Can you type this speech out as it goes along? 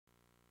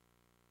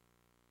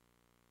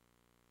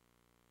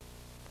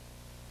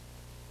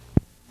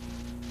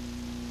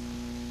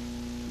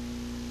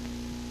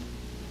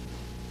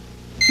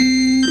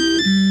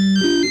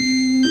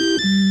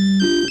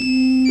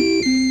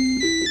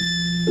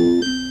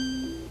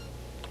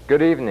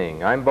Good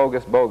evening. I'm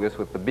Bogus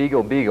with the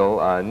Beagle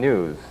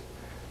News.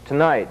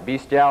 Tonight,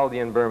 bestiality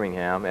in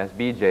Birmingham as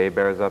BJ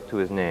bears up to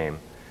his name.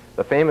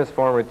 The famous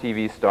former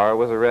TV star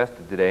was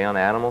arrested today on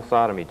animal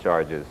sodomy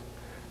charges.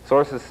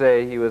 Sources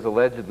say he was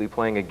allegedly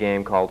playing a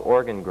game called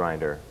Organ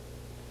Grinder.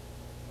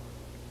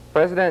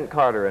 President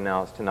Carter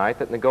announced tonight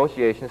that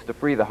negotiations to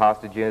free the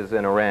hostages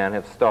in Iran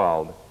have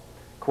stalled.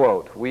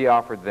 Quote, "We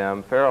offered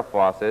them Farrah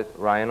Fawcett,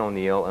 Ryan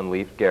O'Neal, and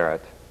Leif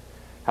Garrett.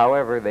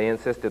 However, they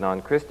insisted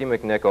on Christy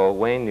McNichol,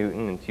 Wayne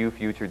Newton, and 2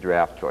 future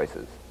draft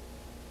choices."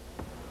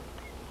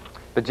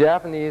 The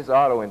Japanese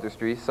auto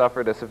industry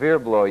suffered a severe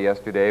blow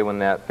yesterday when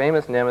that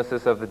famous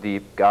nemesis of the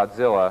deep,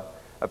 Godzilla,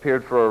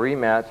 appeared for a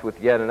rematch with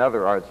yet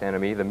another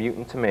archenemy, the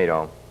mutant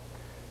tomato.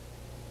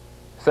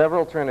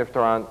 Several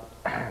Trinitron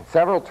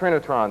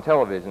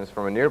televisions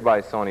from a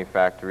nearby Sony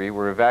factory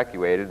were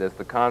evacuated as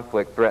the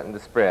conflict threatened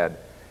to spread.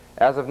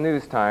 As of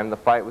news time, the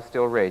fight was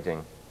still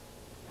raging.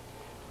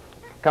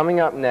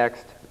 Coming up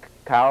next,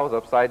 cows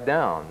upside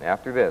down,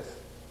 after this.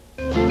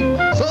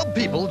 Some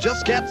people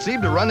just can't seem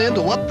to run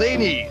into what they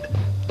need.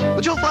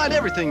 But you'll find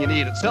everything you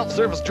need at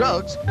Self-Service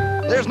Drugs.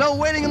 There's no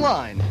waiting in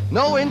line,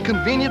 no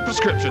inconvenient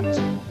prescriptions,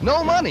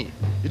 no money.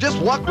 You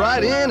just walk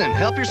right in and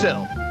help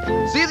yourself.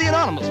 See the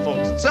anonymous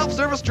folks at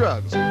Self-Service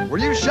Drugs, where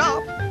you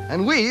shop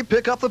and we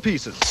pick up the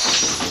pieces.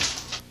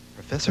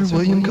 Professor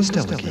William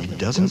Kostelecky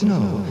doesn't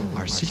know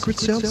our secret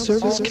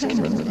self-service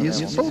camera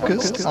is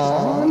focused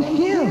on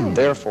him.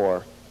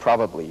 Therefore,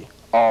 probably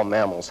all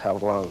mammals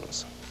have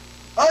lungs.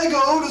 I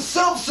go to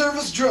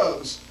Self-Service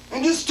Drugs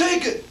and just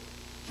take it.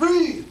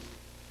 Free.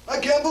 I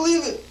can't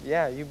believe it.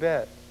 Yeah, you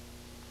bet.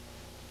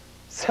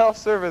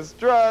 Self-service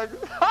drugs?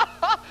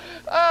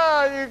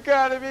 Oh, you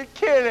gotta be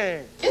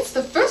kidding. It's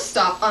the first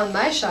stop on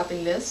my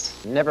shopping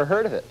list. Never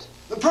heard of it.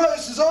 The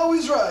price is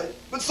always right,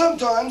 but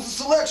sometimes the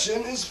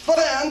selection is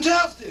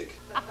fantastic.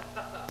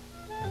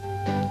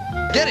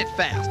 Get it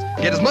fast.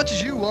 Get as much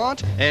as you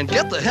want and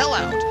get the hell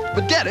out.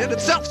 But get it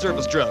at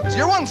Self-Service Drugs,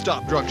 your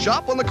one-stop drug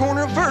shop on the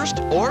corner of 1st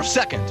or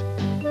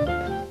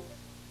 2nd.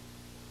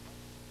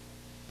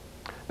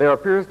 There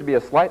appears to be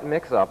a slight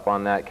mix-up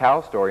on that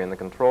cow story in the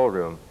control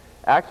room.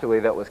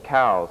 Actually, that was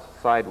cows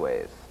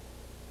sideways.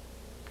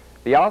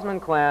 The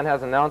Osmond clan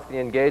has announced the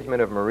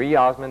engagement of Marie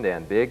Osmond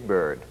and Big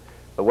Bird.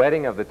 The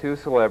wedding of the 2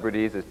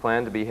 celebrities is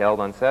planned to be held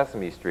on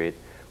Sesame Street,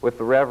 with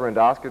the Reverend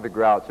Oscar the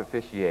Grouch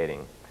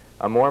officiating.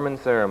 A Mormon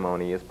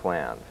ceremony is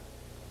planned.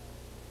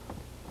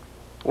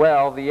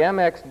 Well, the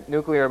MX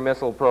nuclear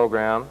missile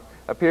program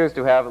appears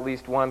to have at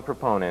least one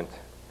proponent.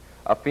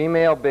 A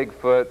female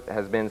Bigfoot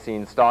has been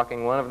seen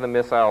stalking one of the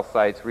missile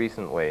sites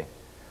recently.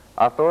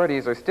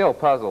 Authorities are still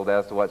puzzled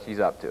as to what she's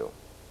up to.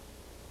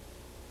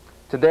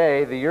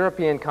 Today, the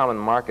European Common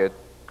Market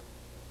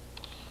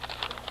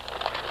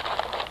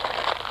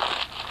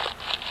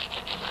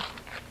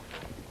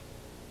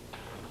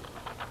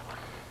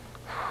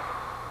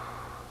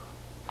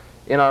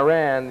in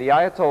Iran, the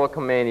Ayatollah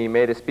Khomeini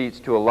made a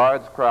speech to a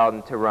large crowd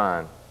in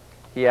Tehran.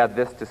 He had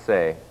this to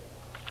say.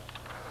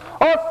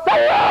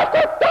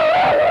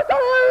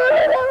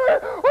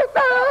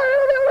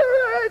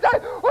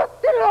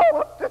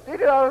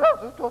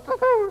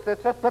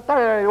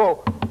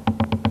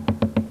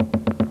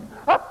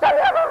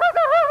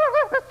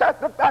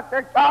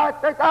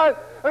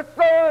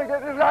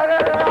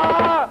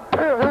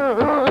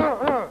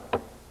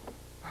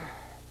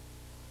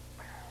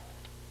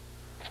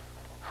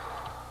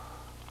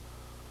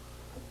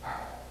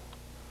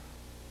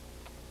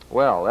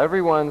 Well,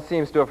 everyone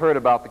seems to have heard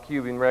about the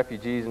Cuban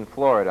refugees in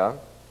Florida,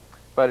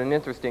 but an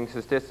interesting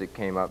statistic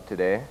came up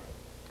today.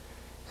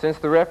 Since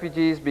the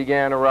refugees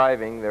began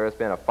arriving, there has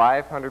been a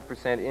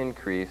 500%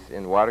 increase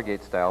in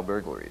Watergate-style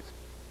burglaries.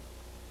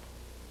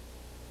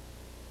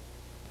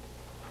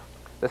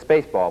 The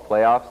Spaceball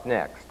playoffs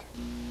next.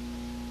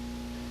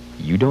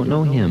 You don't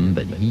know him,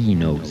 but he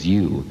knows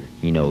you.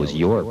 He knows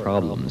your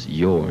problems,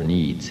 your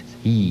needs.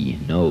 He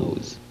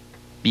knows.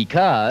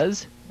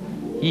 Because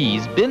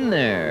he's been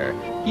there.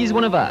 He's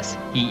one of us.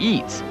 He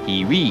eats,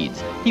 he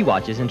reads, he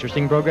watches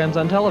interesting programs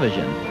on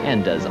television,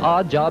 and does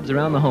odd jobs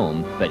around the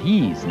home, but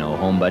he's no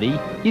homebody.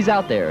 He's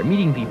out there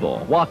meeting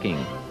people,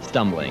 walking,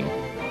 stumbling,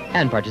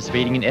 and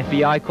participating in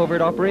FBI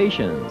covert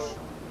operations.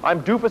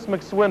 I'm Dufus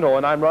McSwindle,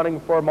 and I'm running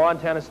for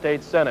Montana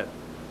State Senate.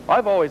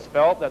 I've always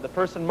felt that the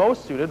person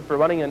most suited for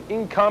running an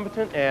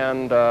incompetent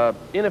and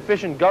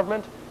inefficient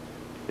government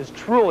is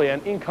truly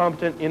an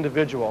incompetent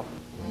individual.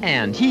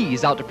 And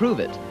he's out to prove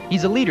it.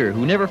 He's a leader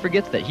who never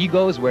forgets that he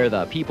goes where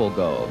the people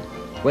go.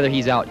 Whether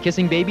he's out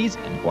kissing babies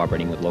and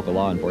cooperating with local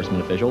law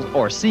enforcement officials,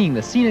 or seeing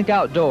the scenic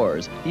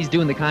outdoors, he's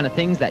doing the kind of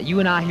things that you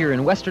and I here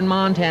in western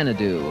Montana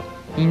do.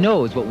 He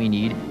knows what we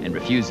need and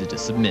refuses to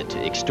submit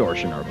to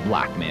extortion or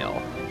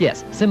blackmail.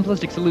 Yes,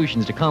 simplistic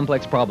solutions to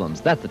complex problems.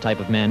 That's the type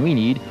of man we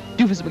need.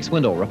 Dufus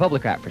McSwindle,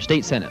 Republocrat for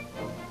State Senate.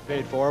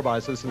 Paid for by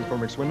citizens for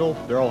McSwindle,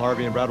 Darrell,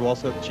 Harvey, and Brad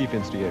Walseth, chief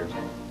instigators.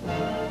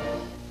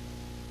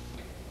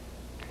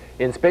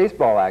 In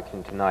Spaceball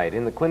action tonight,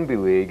 in the Quinby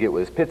League, it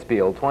was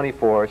Pittsfield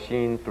 24,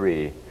 Sheen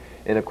 3.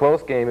 In a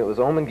close game, it was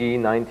Omengee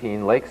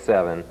 19, Lake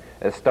 7,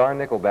 as star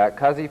nickelback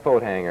Cuzzy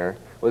Foathanger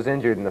was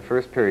injured in the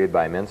first period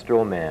by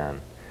Minstrel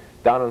Man.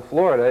 Down in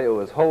Florida, it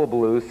was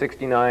Hullabaloo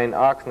 69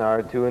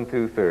 Oxnard 2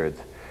 2/3.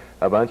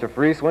 A bunch of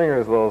free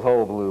swingers, those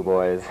Hullabaloo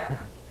boys.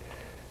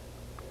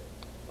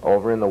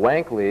 Over in the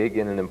Wank League,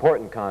 in an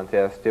important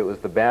contest, it was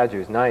the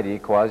Badgers 90,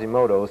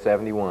 Quasimodo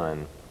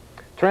 71.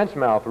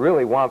 Trenchmouth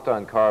really whomped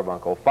on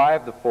Carbuncle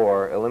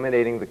 5-4,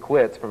 eliminating the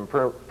Quits from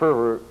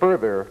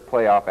further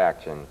playoff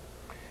action.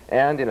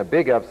 And in a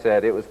big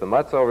upset, it was the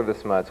Mutts over the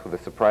Smuts with a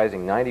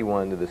surprising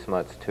 91 to the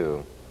Smuts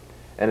 2.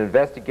 An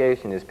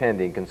investigation is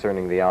pending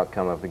concerning the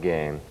outcome of the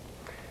game.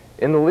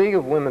 In the League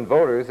of Women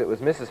Voters, it was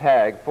Mrs.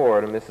 Hagg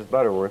 4 to Mrs.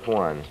 Butterworth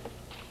 1.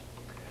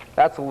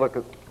 That's a look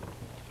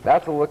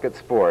at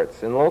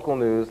sports. In local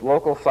news,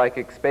 local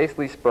psychic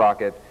Spacely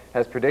Sprocket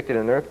has predicted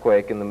an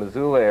earthquake in the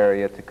Missoula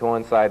area to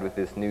coincide with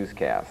this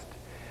newscast.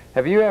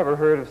 Have you ever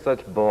heard of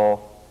such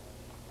bull?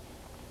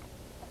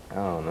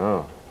 Oh,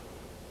 no.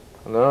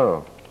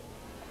 No.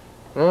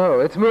 No,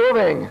 it's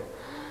moving!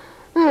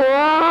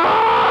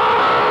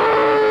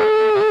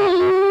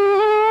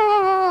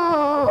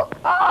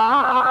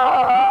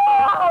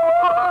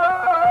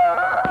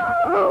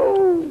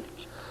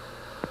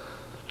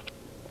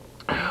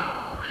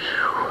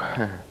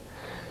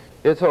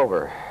 It's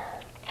over.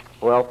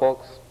 Well,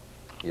 folks,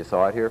 you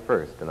saw it here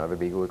first, another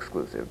Beagle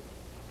exclusive.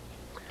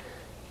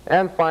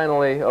 And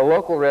finally, a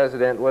local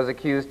resident was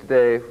accused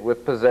today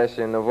with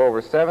possession of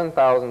over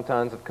 7,000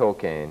 tons of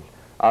cocaine.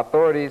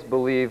 Authorities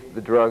believe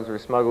the drugs were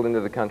smuggled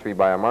into the country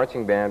by a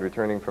marching band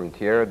returning from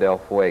Tierra del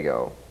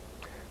Fuego.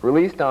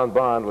 Released on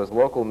bond was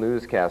local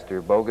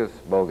newscaster Bogus.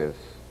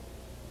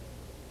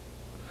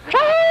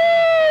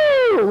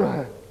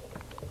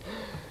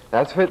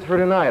 That's it for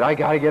tonight. I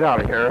gotta get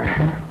out of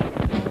here.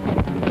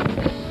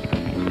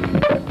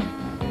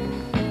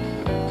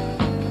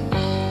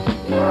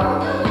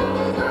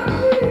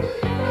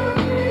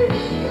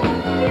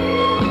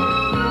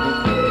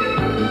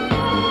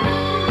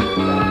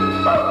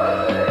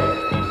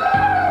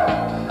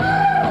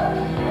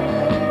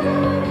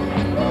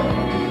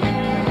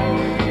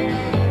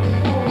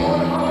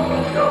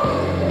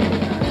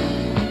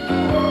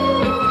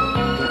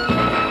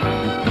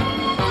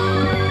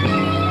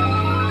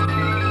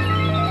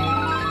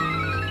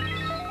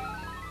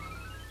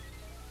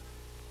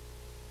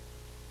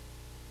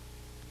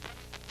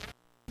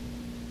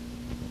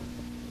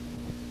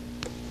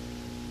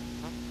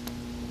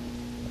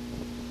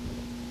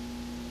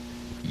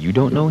 You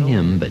don't know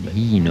him, but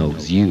he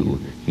knows you.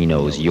 He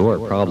knows your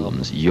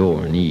problems,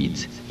 your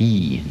needs.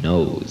 He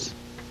knows.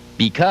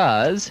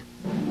 Because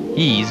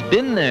he's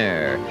been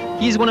there.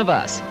 He's one of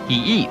us. He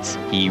eats.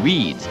 He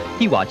reads.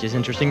 He watches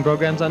interesting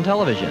programs on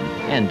television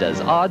and does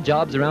odd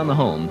jobs around the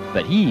home,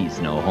 but he's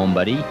no home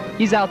buddy.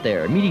 He's out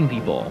there meeting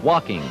people,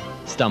 walking,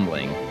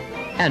 stumbling,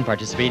 and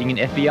participating in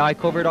FBI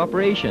covert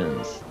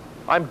operations.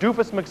 I'm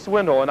Dufus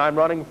McSwindle, and I'm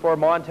running for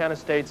Montana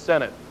State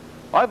Senate.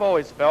 I've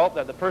always felt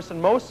that the person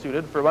most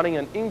suited for running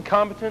an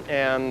incompetent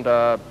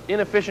and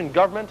inefficient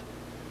government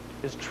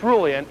is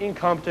truly an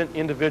incompetent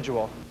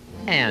individual.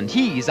 And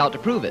he's out to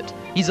prove it.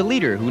 He's a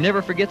leader who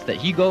never forgets that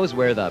he goes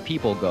where the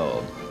people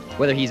go.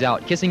 Whether he's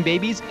out kissing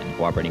babies and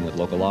cooperating with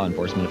local law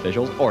enforcement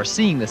officials or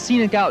seeing the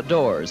scenic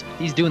outdoors,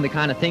 he's doing the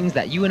kind of things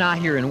that you and I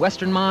here in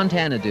western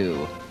Montana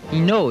do.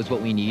 He knows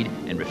what we need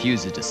and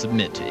refuses to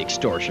submit to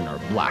extortion or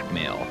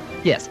blackmail.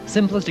 Yes,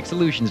 simplistic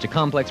solutions to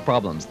complex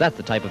problems. That's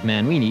the type of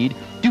man we need.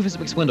 Dufus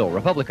McSwindle,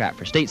 Republocrat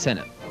for State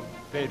Senate.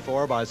 Paid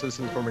for by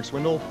citizens for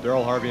McSwindle,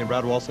 Darrell, Harvey, and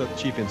Walseth,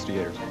 chief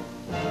instigators.